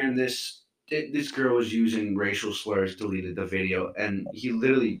sitting there, and this girl was using racial slurs, deleted the video, and he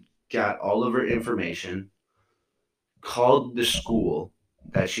literally got all of her information, called the school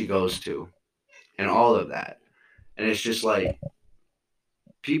that she goes to, and all of that. And it's just like,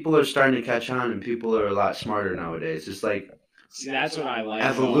 people are starting to catch on, and people are a lot smarter nowadays. It's like, see, that's what I like.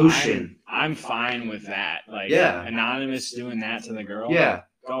 Evolution. I'm fine with that. Like, yeah. Anonymous doing that to the girl. Yeah.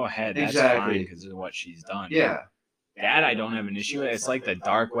 Go ahead. That's fine because of what she's done. Yeah. That I don't have an issue with. It's like the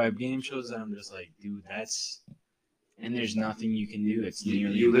dark web game shows that I'm just like, dude, and there's nothing you can do. It's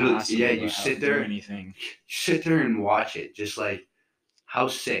nearly impossible. Yeah, you sit there. Do anything. You sit there and watch it. Just like, how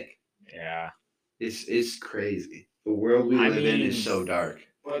sick. Yeah. It's crazy. The world we live in is so dark.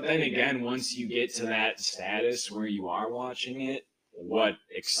 But then again, once you get to that status where you are watching it, what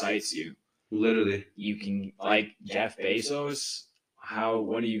excites you? Literally. You can, like, Jeff Bezos,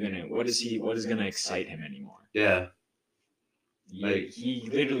 what is gonna excite him anymore? Yeah. Like, he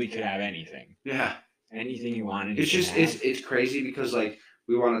literally could have anything. Yeah. Anything he wanted. It's crazy because, like,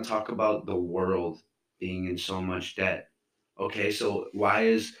 we want to talk about the world being in so much debt. Okay, so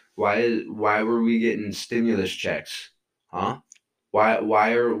why were we getting stimulus checks? Huh? Why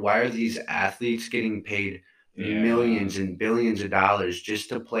are these athletes getting paid millions and billions of dollars just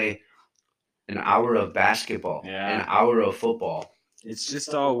to play an hour of basketball, an hour of football? It's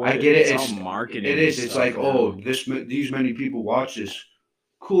just all. I get it. It's all marketing. It is. It's like, these many people watch this.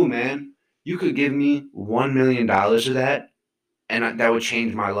 Cool, man. You could give me $1 million of that, and that would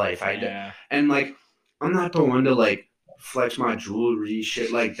change my life. And like, I'm not the one to like flex my jewelry,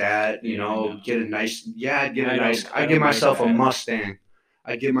 shit like that. You know, get a nice. Yeah, I'd get a nice. I'd give myself a Mustang.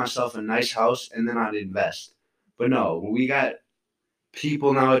 I'd give myself a nice house, and then I'd invest. But no, we got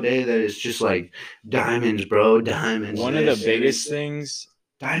people nowadays that is just like diamonds, bro. Diamonds. One of the biggest things.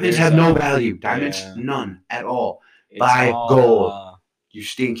 Diamonds have no value. Diamonds, none at all. Buy gold. You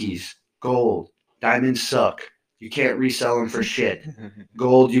stinkies. Gold. Diamonds suck. You can't resell them for shit.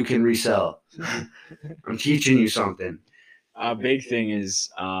 Gold you can resell. I'm teaching you something. A big thing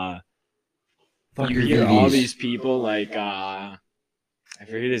is you hear all these people like I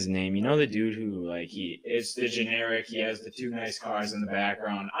forget his name. You know the dude who, like, it's the generic, he has the two nice cars in the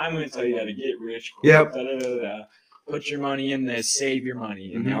background. I'm going to tell you how to get rich quick. Yep. Put your money in this, save your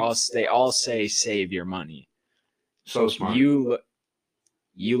money. And they all say save your money. So smart.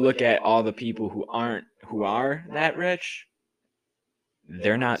 You look at all the people who are that rich,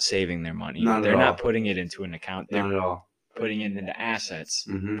 they're not saving their money. They're not putting it into an account. They're not at all. Putting it into assets,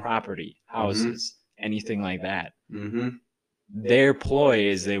 property, houses, anything like that. Their ploy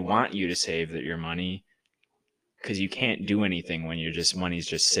is they want you to save your money because you can't do anything when money's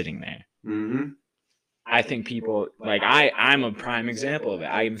just sitting there. I think people, like, I'm a prime example of it.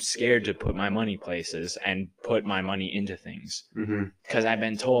 I'm scared to put my money places and put my money into things because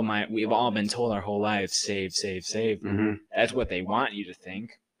we've all been told our whole lives, save. That's what they want you to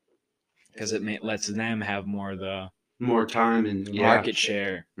think because it lets them have more time and market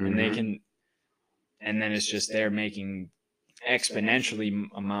share, and they can, and then it's just they're making exponentially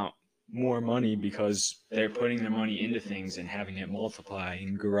more money because they're putting their money into things and having it multiply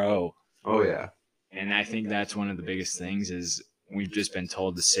and grow. Oh yeah. And I think that's one of the biggest things is we've just been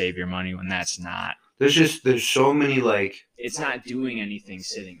told to save your money when that's not. There's so many, like, it's not doing anything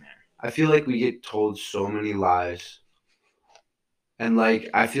sitting there. I feel like we get told so many lies. And, like,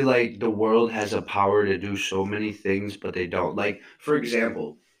 I feel like the world has a power to do so many things, but they don't. Like, for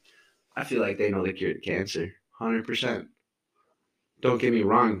example, I feel like they know the cure to cancer. 100%. Don't get me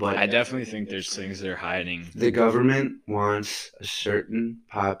wrong, but I definitely think there's things they're hiding. The government wants a certain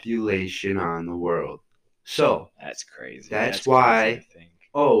population on the world. So that's crazy. That's why,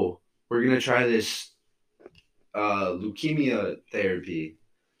 we're going to try this leukemia therapy.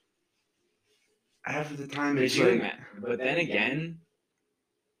 Half of the time it's like... But then again,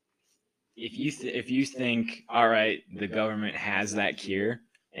 if you think, all right, the government has that cure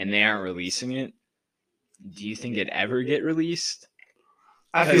and they aren't releasing it, do you think it ever get released?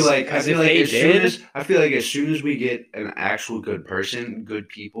 I feel like as soon as we get an actual good person, good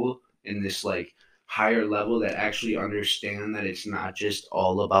people in this like higher level that actually understand that it's not just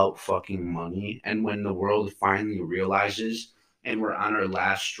all about fucking money, and when the world finally realizes and we're on our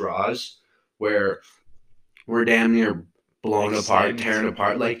last straws where we're damn near blown apart, tearing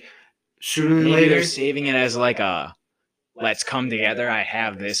apart, like sooner than maybe later they're saving it as like a let's come together. I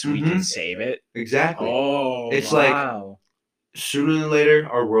have this. We can save it. Exactly. Oh, it's wow. like sooner than later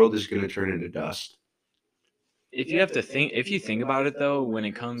our world is going to turn into dust. If you think about it though, when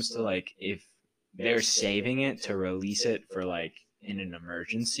it comes to like if they're saving it to release it for like in an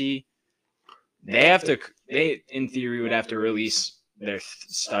emergency, they in theory would have to release their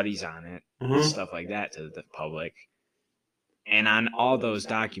studies on it, stuff like that to the public, and on all those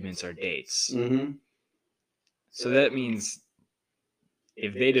documents are dates. So that means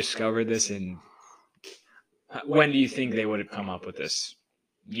if they discovered this in, when do you think they would have come up with this?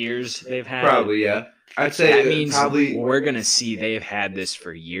 Years they've had probably it? Yeah, I'd say that means probably we're gonna see they've had this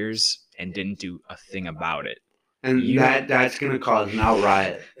for years and didn't do a thing about it. And that's gonna cause an out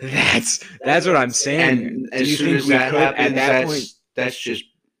riot. That's what I'm saying. And as soon as that happens, that's just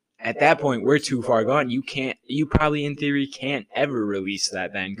at that point we're too far gone. You probably in theory can't ever release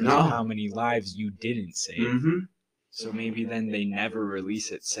that then because of how many lives you didn't save. So maybe then they never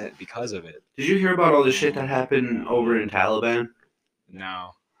release it set because of it. Did you hear about all the shit that happened over in Taliban?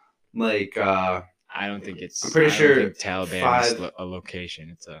 No. Like I don't think it's. I'm pretty sure Taliban is a location.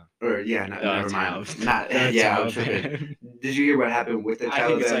 It's a. Never mind. Did you hear what happened with the Taliban? I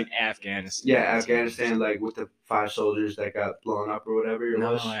think it's like Afghanistan. Yeah, Afghanistan, like with the 5 soldiers that got blown up or whatever it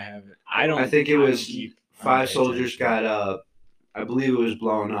was. No, I haven't. I think it was 5 soldiers got I believe it was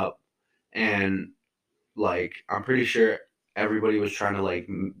blown up, and like I'm pretty sure everybody was trying to like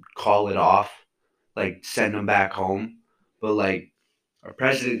call it off, like send them back home, but like. Our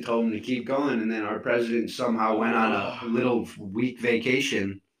president told him to keep going, and then our president somehow went on a little week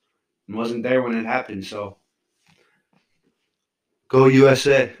vacation and wasn't there when it happened. So, go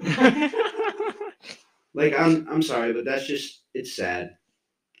USA! Like I'm sorry, but that's just it's sad.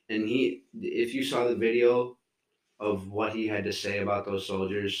 And if you saw the video of what he had to say about those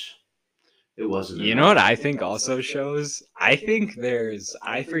soldiers, it wasn't. You know what I think also shows? I think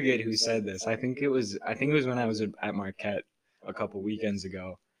I forget who said this. I think it was when I was at Marquette a couple weekends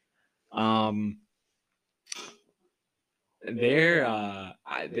ago. Someone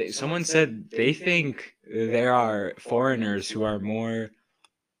said they think there are foreigners who are more,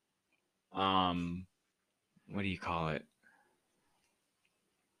 what do you call it?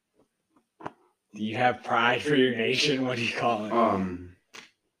 Do you have pride for your nation? What do you call it?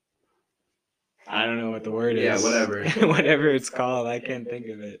 I don't know what the word is. Yeah, whatever. Whatever it's called, I can't think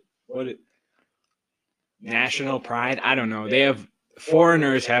of it. National pride? I don't know.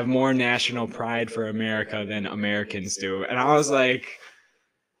 Foreigners have more national pride for America than Americans do. And I was like,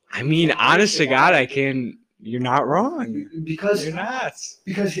 I mean, honest to God, you're not wrong. Because you're not.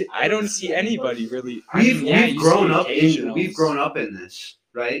 Because I don't see anybody really. We've grown up in this,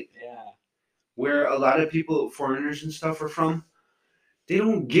 right? Yeah. Where a lot of people, foreigners and stuff, are from. They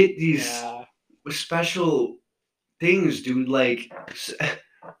don't get these special things, dude. Like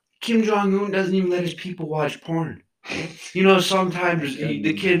Kim Jong-un doesn't even let his people watch porn. You know, sometimes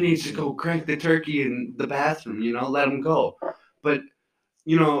the kid needs to go crank the turkey in the bathroom, you know, let him go. But,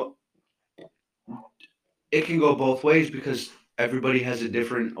 you know, it can go both ways because everybody has a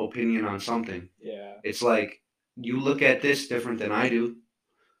different opinion on something. Yeah. It's like, you look at this different than I do.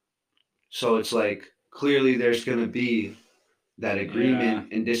 So it's like, clearly there's going to be that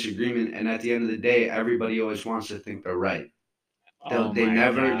agreement and disagreement. And at the end of the day, everybody always wants to think they're right. They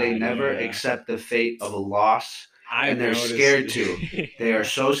never accept the fate of a loss. And they're scared to. They are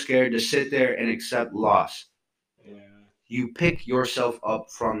so scared to sit there and accept loss. Yeah. You pick yourself up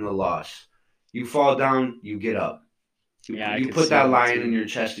from the loss. You fall down, you get up. You put that lion in your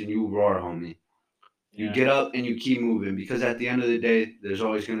chest and you roar, homie. You get up and you keep moving because at the end of the day, there's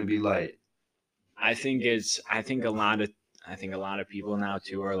always going to be light. I think a lot of people now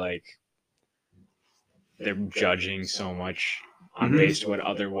too are like they're judging so much on based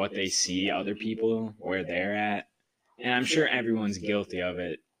on what they see other people where they're at. And I'm sure everyone's guilty of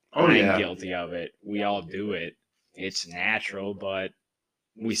it. I'm guilty of it. We all do it. It's natural, but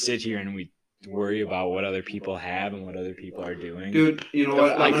we sit here and we worry about what other people have and what other people are doing. Dude, you know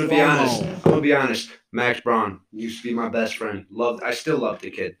what? I'm gonna be honest. Max Braun used to be my best friend. I still love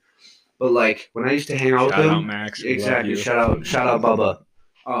the kid. But like when I used to hang out with him, shout out Max. Exactly. Shout out Bubba.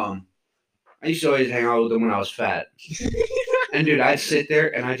 I used to always hang out with him when I was fat. And dude, I'd sit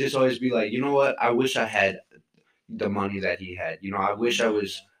there and I'd just always be like, you know what? I wish I had the money that he had. You know, I wish I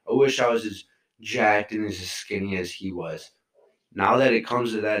was as jacked and as skinny as he was. Now that it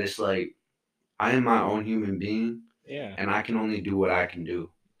comes to that, it's like I am my own human being. Yeah. And I can only do what I can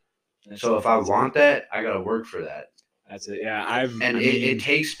do. So if I want that, I gotta work for that. That's it. Yeah, it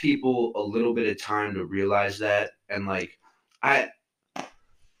takes people a little bit of time to realize that. And like, I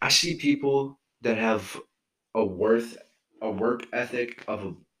see people that have a work ethic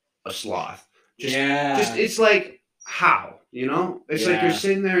of a sloth. Just it's like how, you know? It's like you're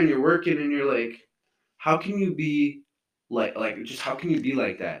sitting there and you're working and you're like, how can you be like just how can you be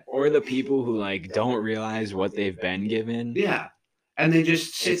like that? Or the people who like don't realize what they've been given. Yeah. And they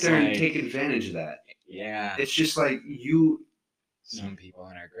just sit there and take advantage of that. Yeah. It's just like some people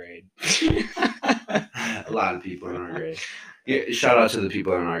in our grade. A lot of people in our grade. Yeah, shout out to the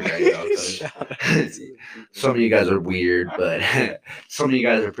people in our grade though. Some of you guys are weird, but some of you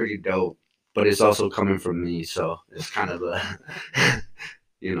guys are pretty dope. But it's also coming from me, so it's kind of a,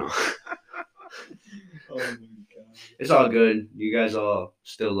 you know. Oh my god. It's all good. You guys all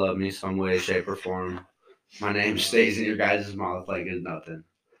still love me some way, shape, or form. My name stays in your guys' mouth like it's nothing.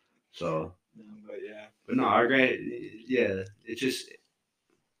 So. But no, our grade, yeah, it's just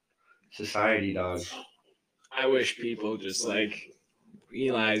society, dog. I wish people just like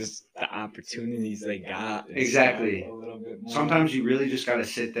realize the opportunities they got. Exactly. A little bit more. Sometimes you really just gotta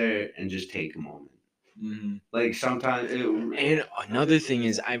sit there and just take a moment. Mm-hmm. Like sometimes. And another thing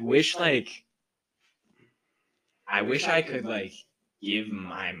is, I wish I could like give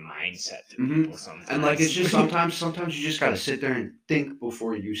my mindset to people sometimes. And like it's just sometimes you just gotta sit there and think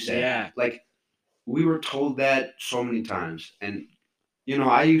before you say. Yeah. Like we were told that so many times, and you know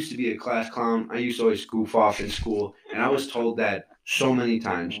I used to be a class clown. I used to always goof off in school, and I was told that so many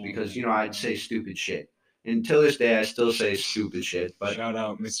times because you know I'd say stupid shit. And till this day, I still say stupid shit. But shout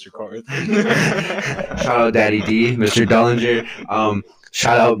out Mr. Carth. Shout out Daddy D, Mr. Dullinger.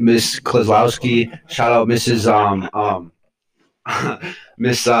 Shout out Miss Kozlowski. Shout out Mrs.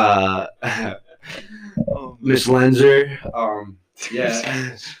 Miss Miss Lenzer.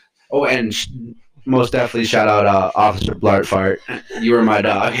 Yeah. Oh, and most definitely shout out Officer Blartfart. You were my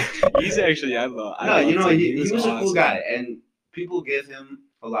dog. He's actually I love he was awesome. A cool guy, and people give him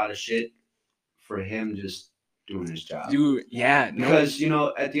a lot of shit for him just doing his job. Dude, yeah. Because you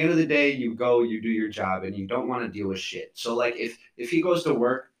know, at the end of the day, you go, you do your job, and you don't want to deal with shit. So like, if he goes to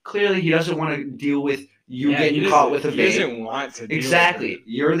work, clearly he doesn't want to deal with you getting caught with a vape. He doesn't want to. Exactly.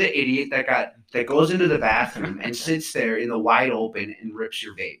 You're the idiot that goes into the bathroom and sits there in the wide open and rips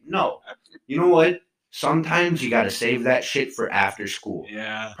your vape. No. You know what? Sometimes you got to save that shit for after school.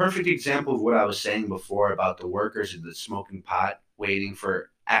 Yeah. Perfect example of what I was saying before about the workers and the smoking pot waiting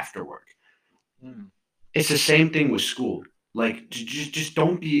for after work. It's the same thing with school. Like, just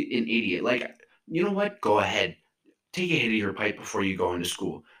don't be an idiot. Like, you know what? Go ahead. Take a hit of your pipe before you go into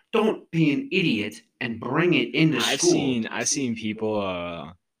school. Don't be an idiot and bring it into school. I've seen people,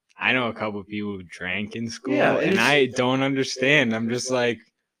 I know a couple of people who drank in school, and I don't understand. I'm just like,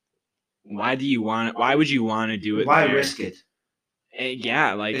 why would you want to do it? Why risk it?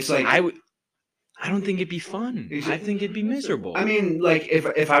 Yeah, like, it's like I don't think it'd be fun. I think it'd be miserable. I mean, like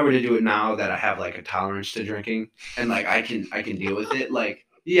if I were to do it now that I have like a tolerance to drinking and like I can deal with it, like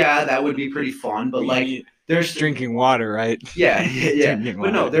yeah, that would be pretty fun. But like there's drinking water, right? Yeah.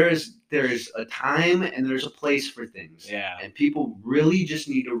 But no, there is a time and there's a place for things. Yeah. And people really just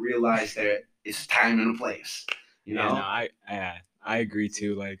need to realize there is time and a place. You know? Yeah, I agree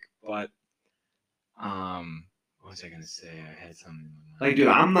too. Like, but what was I gonna say? I had something in my mind. Like, dude,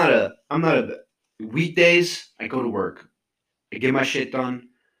 I'm not a weekdays, I go to work. I get my shit done,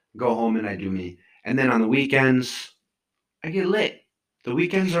 go home, and I do me. And then on the weekends, I get lit. The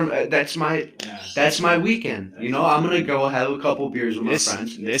weekends are that's my weekend. You know, I'm gonna go have a couple beers with my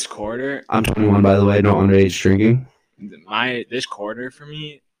friends. This quarter, I'm 21 by the way, no underage drinking. This quarter for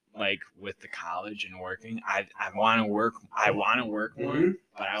me, like with the college and working, I want to work. I want to work more,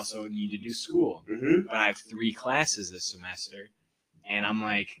 but I also need to do school. But I have 3 classes this semester, and I'm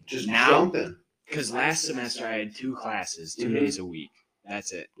like just now. Jumping. Because last semester I had 2 classes, 2 days a week.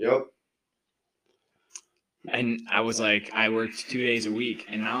 That's it. Yep. And I was like, I worked 2 days a week,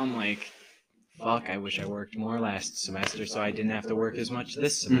 and now I'm like, fuck, I wish I worked more last semester so I didn't have to work as much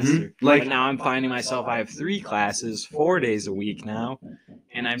this semester. But now I'm finding myself, I have 3 classes, 4 days a week now,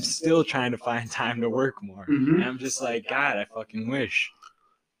 and I'm still trying to find time to work more. And I'm just like, God, I fucking wish.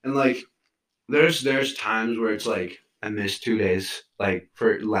 And like, there's times where it's like, I missed 2 days, like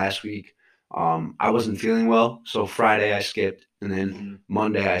for last week. I wasn't feeling well, so Friday I skipped, and then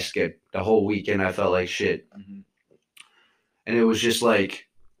Monday I skipped. The whole weekend I felt like shit. And it was just like,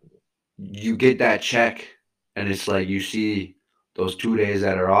 you get that check, and it's like you see those 2 days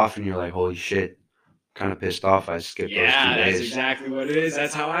that are off, and you're like, holy shit, kind of pissed off I skipped those 2 days. Yeah, that's exactly what it is.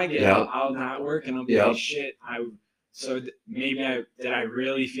 That's how I get. Yep. I'll not work, and I'll be like, shit, did I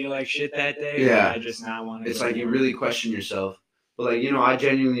really feel like shit that day? Yeah. Or did I just not want to It's like you really question yourself. But like, you know, I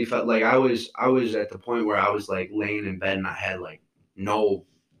genuinely felt like I was at the point where I was like laying in bed and I had like no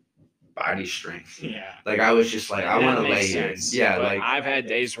body strength. Yeah. Like I was just like, I want to lay here. Yeah, but like I've had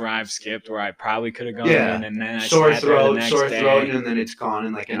days where I've skipped where I probably could have gone in, and then I sore sat there throat, the next sore day, throat, and then it's gone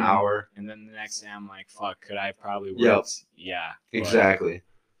in like an hour. And then the next day I'm like, fuck, could I probably work? Yep. Yeah. Exactly.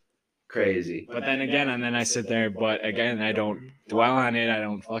 Crazy. But then again, and then I sit there, but again, I don't dwell on it. I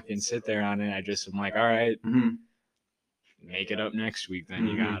don't fucking sit there on it. I just am like, all right, make it up next week. Then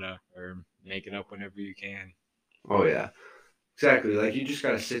you gotta, or make it up whenever you can. Oh yeah, exactly. Like you just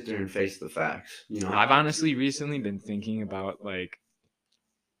gotta sit there and face the facts. You know, I've honestly recently been thinking about like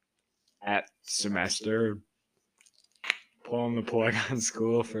at semester pulling the plug on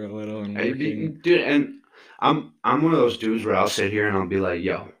school for a little and working. Dude, and I'm one of those dudes where I'll sit here and I'll be like,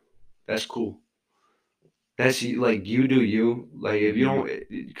 yo, that's cool. That's like, you do you. Like if you don't,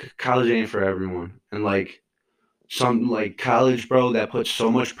 college ain't for everyone. And like some like college, bro, that puts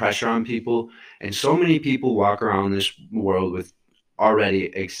so much pressure on people, and so many people walk around this world with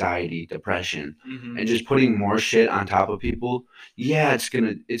already anxiety, depression, and just putting more shit on top of people. Yeah, it's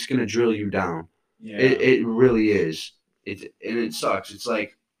gonna drill you down. Yeah. It really is. And it sucks. It's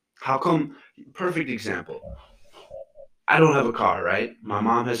like, how come? Perfect example. I don't have a car, right? My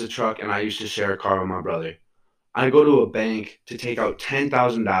mom has a truck, and I used to share a car with my brother. I go to a bank to take out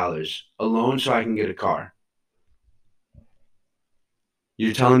 $10,000 a loan so I can get a car.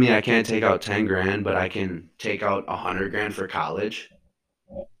 You're telling me I can't take out 10 grand, but I can take out 100 grand for college?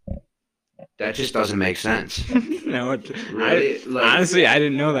 That just doesn't make sense. No, really? Honestly, I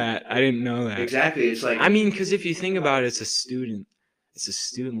didn't know that. Exactly. It's like, I mean, because if you think about it, it's a student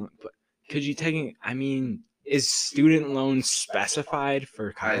loan. But could you take? I mean, is student loan specified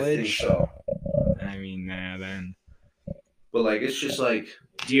for college? I think so. I mean, then. But like, it's just like.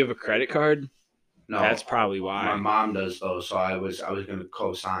 Do you have a credit card? No. That's probably why. My mom does though, so I was gonna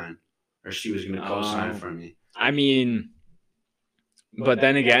co-sign, or she was gonna co-sign for me. I mean, but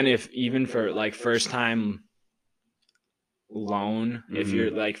then again, if even for like first time loan, if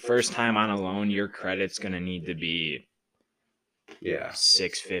you're like first time on a loan, your credit's gonna need to be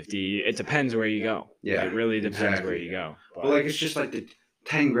 650. It depends where you go. Yeah, it really depends where you go. But like, it's just like the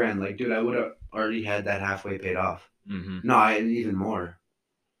 10 grand. Like, dude, I would have already had that halfway paid off. No, I had even more.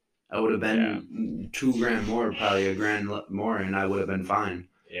 I would have been 2 grand more, probably a grand more, and I would have been fine.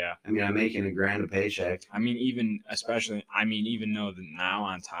 Yeah. I mean, I'm making a grand a paycheck. I mean, even though now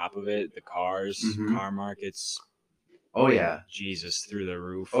on top of it, the car market's. Oh yeah. Jesus, through the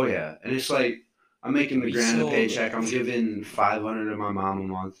roof. Oh yeah, and it's like I'm making the grand a paycheck. I'm giving $500 to my mom a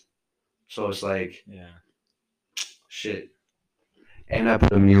month, so it's like, shit. And I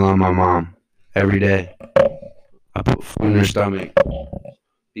put a meal on my mom every day. I put food in her stomach.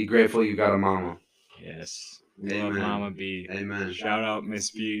 Be grateful you got a mama. Yes. Love Mama B. Amen. Shout out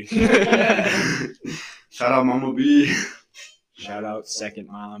Miss B. Shout out Mama B. Shout out Second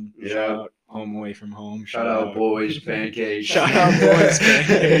Mom. Yeah. Shout out Home Away from Home. Shout out Boys Pancakes. Shout out Boys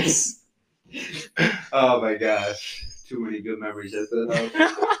Pancakes. Oh my gosh. Too many good memories at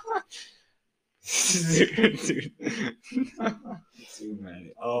that. Dude. Too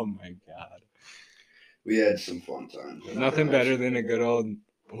many. Oh my God. We had some fun times. Nothing better than a good old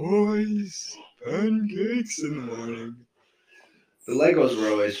Boys Pancakes in the morning. The Legos were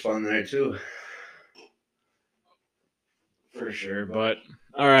always fun there too. For sure. But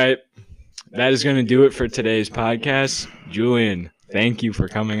all right. That is going to do it for today's podcast. Julian, thank you for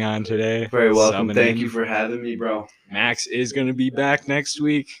coming on today. Very welcome. Thank you for having me, bro. Max is going to be back next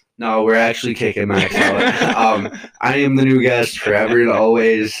week. No, we're actually kicking Max out. I am the new guest forever and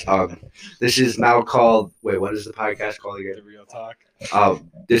always. This is now called. Wait, what is the podcast called again? The Real Talk.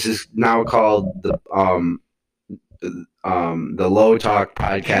 This is now called the Low Talk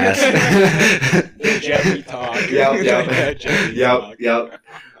podcast. The Jeffy Talk. Yep.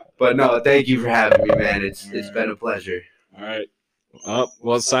 But no, thank you for having me, man. It's been a pleasure. All right.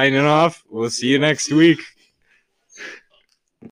 Well, signing off. We'll see you next week.